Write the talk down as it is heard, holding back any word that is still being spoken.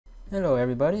Hello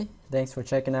everybody, thanks for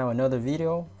checking out another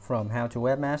video from How to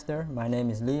Webmaster. My name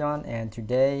is Leon and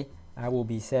today I will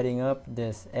be setting up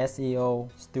this SEO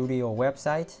Studio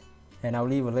website, and I'll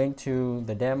leave a link to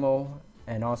the demo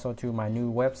and also to my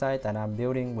new website that I'm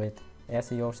building with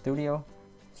SEO Studio.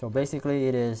 So basically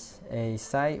it is a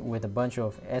site with a bunch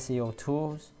of SEO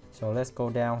tools. So let's go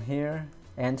down here,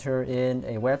 enter in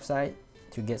a website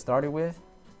to get started with.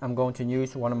 I'm going to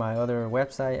use one of my other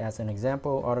websites as an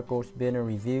example,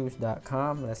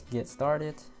 articlespinnerreviews.com. Let's get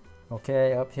started.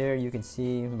 Okay, up here you can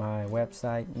see my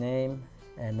website name,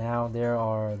 and now there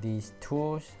are these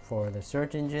tools for the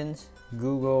search engines: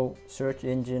 Google search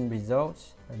engine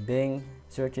results, Bing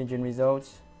search engine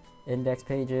results, index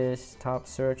pages, top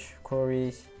search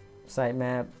queries,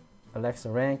 sitemap,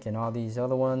 Alexa rank, and all these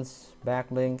other ones,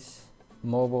 backlinks,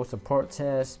 mobile support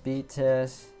test, speed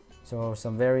test. So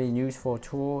some very useful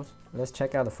tools. Let's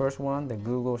check out the first one, the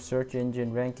Google search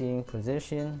engine ranking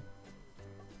position.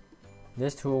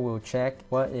 This tool will check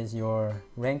what is your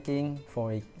ranking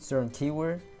for a certain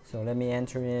keyword. So let me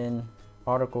enter in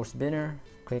article spinner,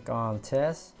 click on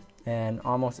test, and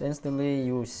almost instantly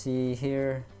you will see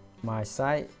here my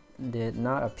site did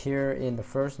not appear in the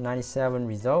first 97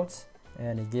 results,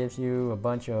 and it gives you a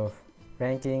bunch of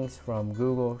rankings from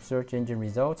Google search engine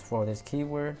results for this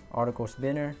keyword, article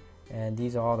spinner. And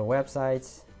these are all the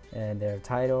websites and their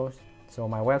titles. So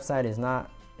my website is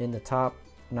not in the top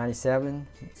 97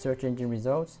 search engine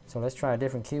results. So let's try a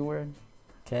different keyword.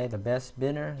 Okay, the best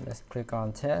spinner. Let's click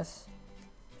on test.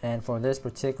 And for this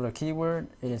particular keyword,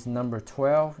 it is number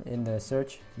 12 in the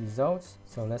search results.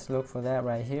 So let's look for that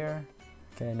right here.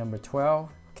 Okay, number 12.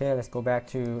 Okay, let's go back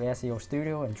to SEO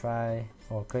Studio and try,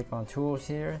 or click on tools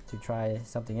here to try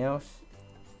something else.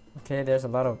 Okay, there's a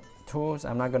lot of tools.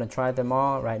 I'm not going to try them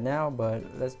all right now, but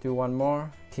let's do one more,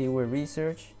 keyword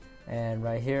research. And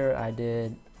right here I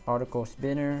did article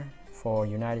spinner for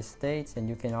United States, and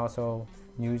you can also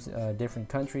use different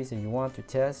countries if you want to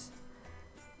test.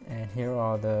 And here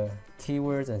are the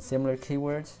keywords and similar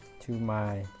keywords to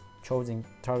my chosen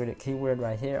targeted keyword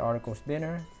right here, article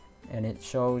spinner, and it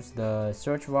shows the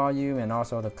search volume and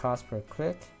also the cost per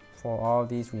click for all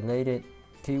these related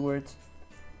keywords.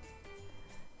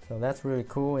 So that's really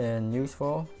cool and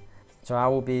useful. So I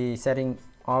will be setting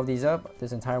all these up,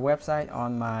 this entire website,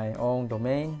 on my own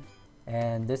domain.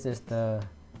 And this is the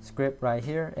script right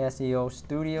here, SEO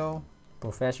Studio,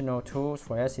 Professional Tools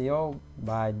for SEO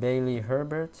by Bailey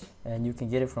Herbert. And you can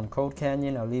get it from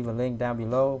CodeCanyon. I'll leave a link down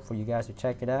below for you guys to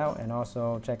check it out, and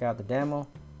also check out the demo.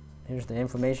 Here's the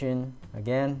information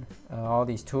again. All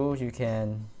these tools you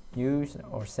can use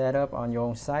or set up on your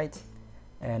own site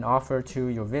and offer to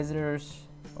your visitors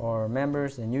or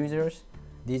members and users.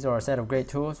 These are a set of great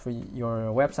tools for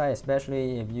your website,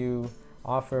 especially if you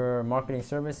offer marketing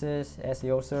services,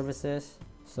 SEO services.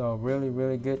 So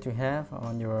really good to have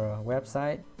on your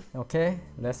website. Okay,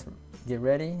 let's get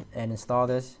ready and install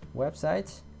this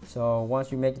website. So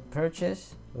once you make the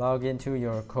purchase, log into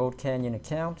your CodeCanyon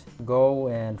account, go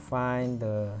and find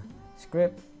the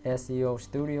script SEO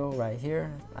Studio right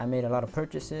here. I made a lot of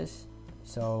purchases,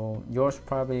 so yours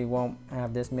probably won't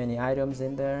have this many items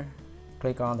in there.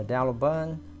 Click on the download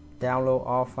button, download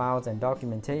all files and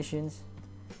documentations,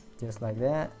 just like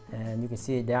that, and you can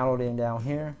see it downloading down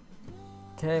here.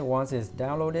 Okay, once it's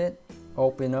downloaded,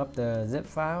 open up the zip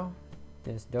file,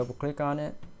 just double click on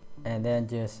it, and then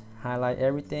just highlight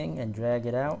everything and drag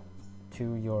it out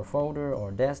to your folder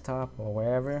or desktop or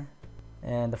wherever.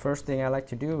 And the first thing I like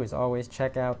to do is always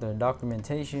check out the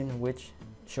documentation, which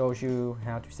shows you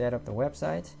how to set up the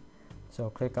website. So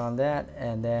click on that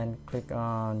and then click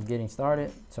on getting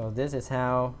started. So this is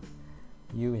how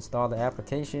you install the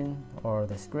application or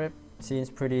the script. Seems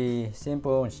pretty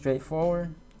simple and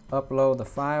straightforward. Upload the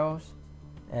files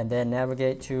and then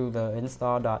navigate to the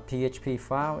install.php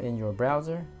file in your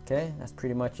browser. Okay, that's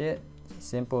pretty much it.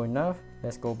 Simple enough.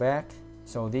 Let's go back.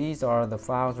 So these are the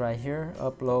files right here.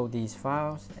 Upload these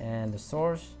files and the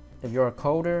source. If you're a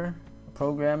coder,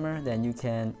 programmer, then you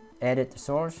can edit the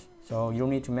source, so you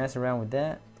don't need to mess around with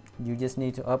that. You just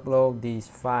need to upload these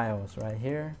files right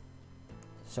here.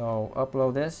 So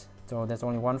upload this, so that's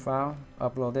only one file.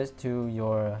 Upload this to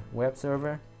your web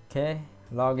server. Okay,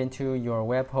 log into your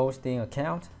web hosting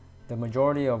account. The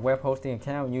majority of web hosting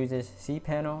account uses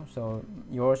cPanel, so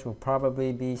yours will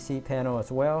probably be cPanel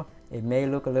as well. It may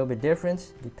look a little bit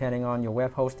different depending on your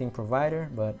web hosting provider,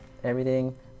 but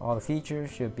everything, all the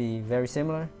features should be very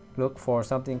similar. Look for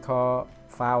something called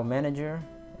File Manager,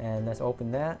 and let's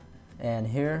open that. And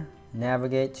here,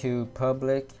 navigate to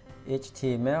public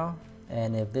HTML.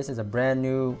 And if this is a brand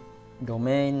new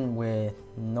domain with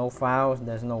no files,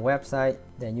 there's no website,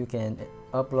 then you can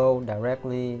upload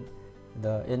directly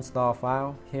the install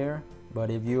file here. But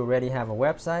if you already have a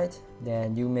website,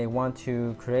 then you may want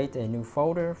to create a new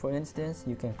folder. For instance,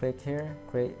 you can click here,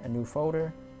 create a new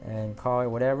folder, and call it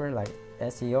whatever, like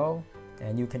SEO,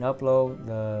 and you can upload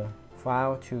the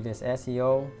file to this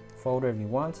SEO folder if you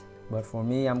want. But for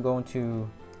me, I'm going to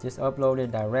just upload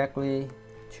it directly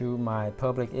to my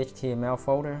public HTML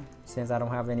folder since I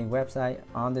don't have any website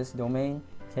on this domain.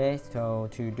 Okay, so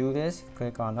to do this,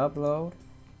 click on upload,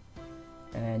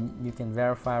 and you can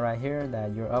verify right here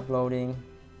that you're uploading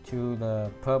to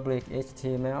the public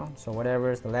HTML. So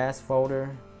whatever is the last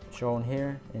folder shown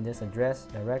here in this address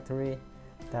directory,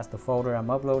 that's the folder I'm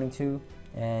uploading to.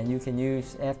 And you can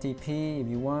use FTP if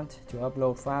you want to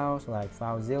upload files, like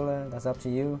FileZilla. That's up to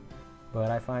you,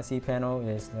 but I find cPanel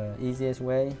is the easiest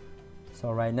way.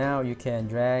 So right now you can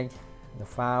drag the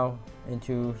file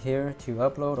into here to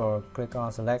upload, or click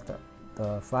on select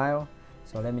the file.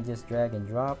 So let me just drag and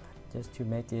drop just to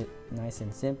make it nice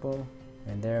and simple,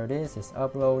 and there it is, it's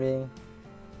uploading.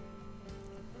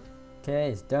 Okay,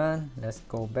 it's done. Let's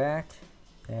go back,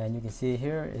 and you can see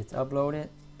here it's uploaded.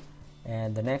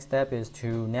 And the next step is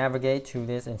to navigate to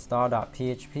this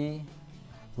install.php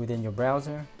within your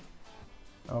browser.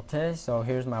 Okay, so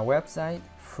here's my website,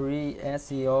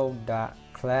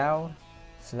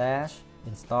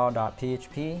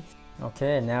 freeseo.cloud/install.php.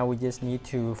 Okay, now we just need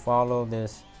to follow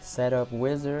this setup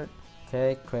wizard.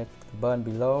 Okay, click the button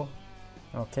below.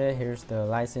 Okay, here's the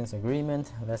license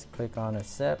agreement. Let's click on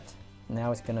accept.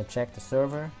 Now it's gonna check the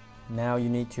server. Now you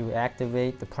need to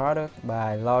activate the product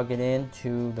by logging in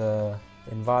to the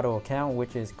Envato account,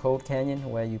 which is CodeCanyon,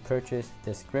 where you purchased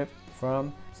the script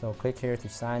from. So click here to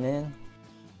sign in.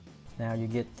 Now you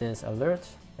get this alert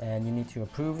and you need to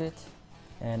approve it.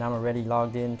 And I'm already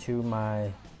logged into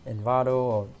my Envato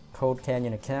or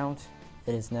CodeCanyon account.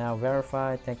 It is now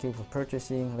verified. Thank you for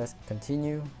purchasing. Let's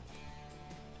continue.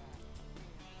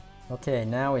 Okay,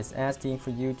 now it's asking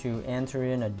for you to enter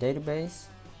in a database.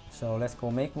 So let's go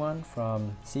make one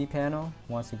from cPanel.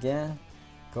 Once again,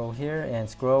 go here and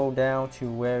scroll down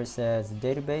to where it says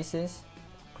databases.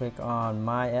 Click on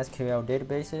MySQL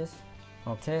databases.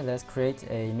 Okay, let's create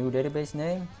a new database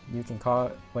name. You can call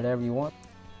it whatever you want.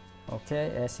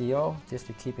 Okay, SEO, just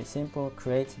to keep it simple,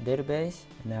 create database.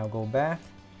 Now go back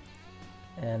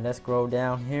and let's scroll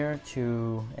down here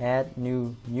to add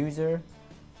new user,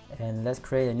 and let's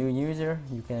create a new user.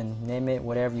 You can name it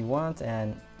whatever you want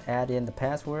and add in the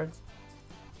passwords.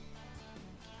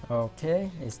 Okay,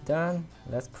 it's done.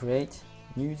 Let's create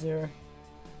user.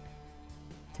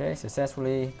 Okay,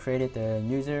 successfully created the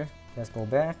user. Let's go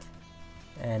back,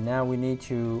 and now we need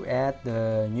to add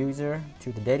the user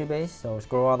to the database. So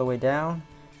scroll all the way down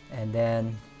and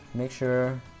then make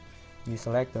sure you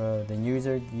select the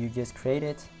user you just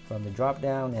created from the drop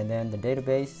down, and then the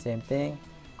database, same thing.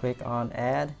 Click on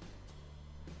add.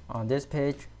 On this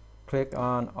page, click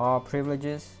on all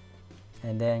privileges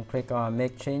and then click on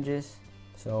make changes.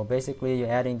 So basically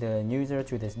you're adding the user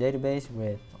to this database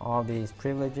with all these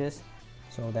privileges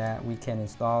so that we can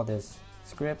install this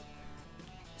script.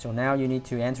 So now you need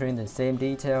to enter in the same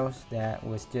details that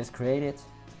was just created.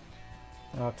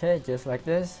 Okay, just like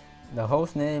this. The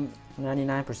host name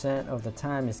 99% of the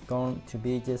time is going to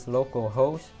be just local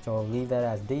host, so leave that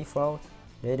as default.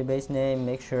 Database name,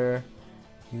 make sure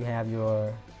you have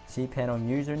your cPanel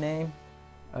username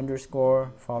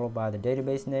underscore followed by the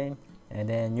database name, and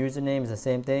then username is the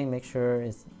same thing. Make sure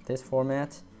it's this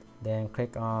format. Then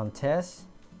click on test.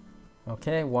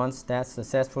 Okay, once that's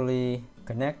successfully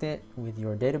connected with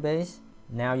your database,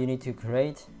 now you need to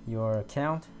create your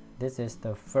account. This is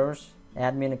the first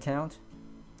admin account.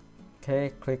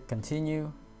 Okay, click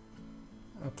continue.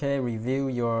 Okay, review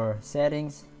your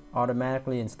settings,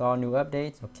 automatically install new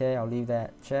updates. Okay, I'll leave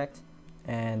that checked.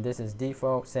 And this is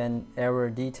default, send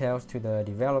error details to the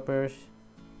developers.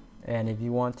 And if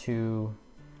you want to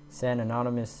send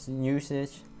anonymous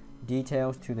usage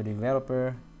details to the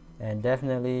developer, and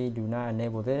definitely do not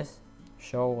enable this,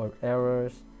 show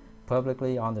errors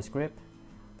publicly on the script.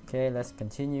 Okay, let's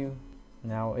continue.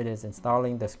 Now it is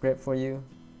installing the script for you.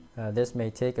 This may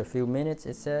take a few minutes,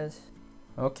 it says.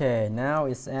 Okay, now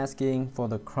it's asking for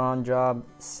the cron job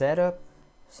setup.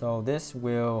 So this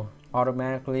will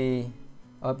automatically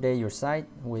update your site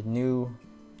with new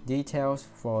details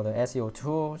for the SEO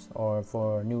tools or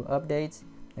for new updates.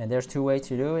 And there's two ways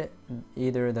to do it.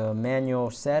 Either the manual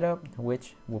setup,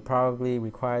 which will probably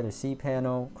require the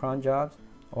cPanel cron jobs,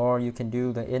 or you can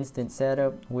do the instant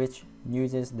setup, which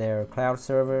uses their cloud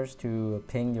servers to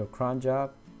ping your cron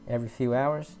job every few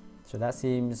hours. So that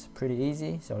seems pretty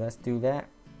easy, so let's do that.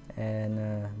 And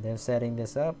they're setting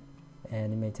this up,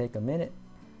 and it may take a minute.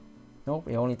 Nope,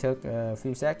 it only took a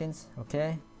few seconds.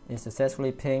 Okay, it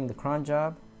successfully pinged the cron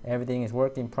job. Everything is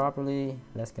working properly.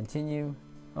 Let's continue.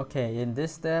 Okay, in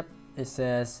this step, it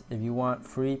says if you want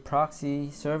free proxy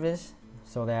service,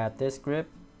 so that this script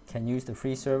can use the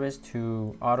free service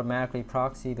to automatically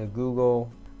proxy the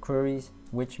Google queries,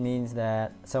 which means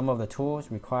that some of the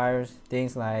tools requires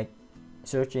things like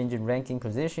search engine ranking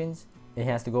positions. It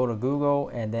has to go to Google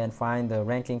and then find the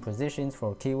ranking positions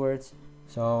for keywords.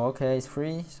 So okay, it's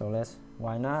free, so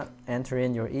why not enter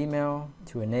in your email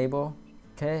to enable.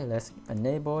 Okay, let's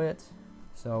enable it.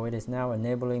 So it is now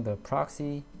enabling the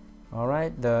proxy.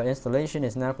 Alright, the installation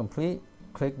is now complete.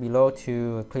 Click below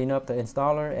to clean up the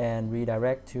installer and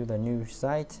redirect to the new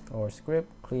site or script.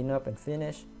 Clean up and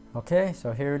finish. Okay,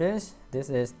 so here it is. This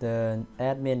is the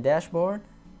admin dashboard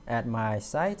at my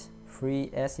site,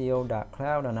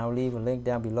 freeseo.cloud, and I'll leave a link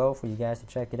down below for you guys to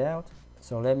check it out.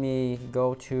 So let me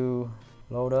go to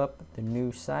load up the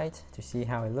new site to see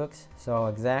how it looks. So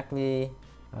exactly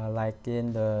like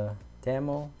in the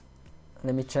demo.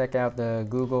 Let me check out the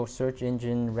Google search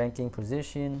engine ranking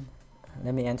position.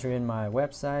 Let me enter in my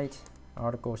website,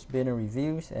 article spinner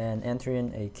reviews, and enter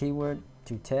in a keyword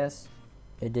to test.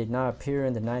 It did not appear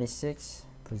in the 96th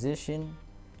position.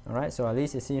 Alright, so at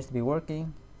least it seems to be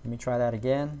working. Let me try that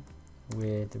again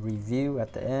with review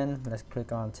at the end. Let's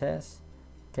click on test.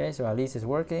 Okay, so at least it's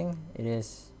working. It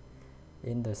is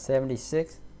in the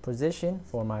 76th position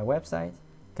for my website.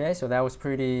 Okay, so that was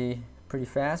pretty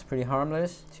fast, pretty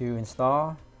harmless to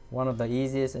install. One of the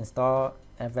easiest install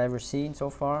I've ever seen so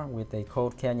far with a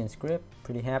CodeCanyon script.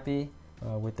 Pretty happy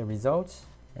with the results.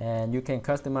 And you can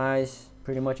customize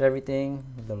pretty much everything,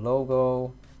 the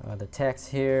logo, the text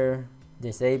here,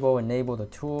 disable, enable the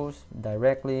tools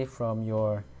directly from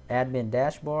your admin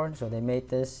dashboard. So they made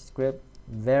this script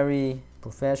very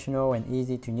professional and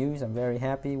easy to use. I'm very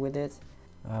happy with it.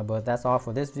 But that's all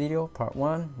for this video, part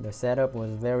 1. The setup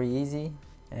was very easy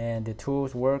and the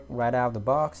tools work right out of the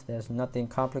box. There's nothing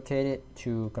complicated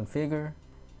to configure,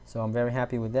 so I'm very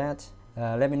happy with that.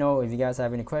 Let me know if you guys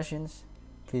have any questions.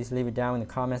 Please leave it down in the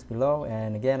comments below,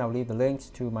 and again, I'll leave the links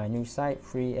to my new site,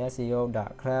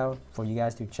 freeseo.cloud, for you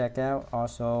guys to check out.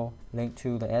 Also link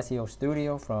to the SEO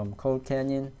Studio from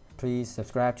CodeCanyon. Please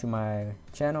subscribe to my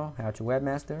channel, How to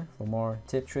Webmaster, for more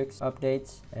tip, tricks,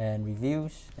 updates, and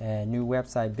reviews, and new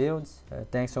website builds.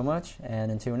 Thanks so much,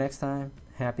 and until next time,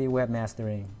 happy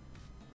webmastering.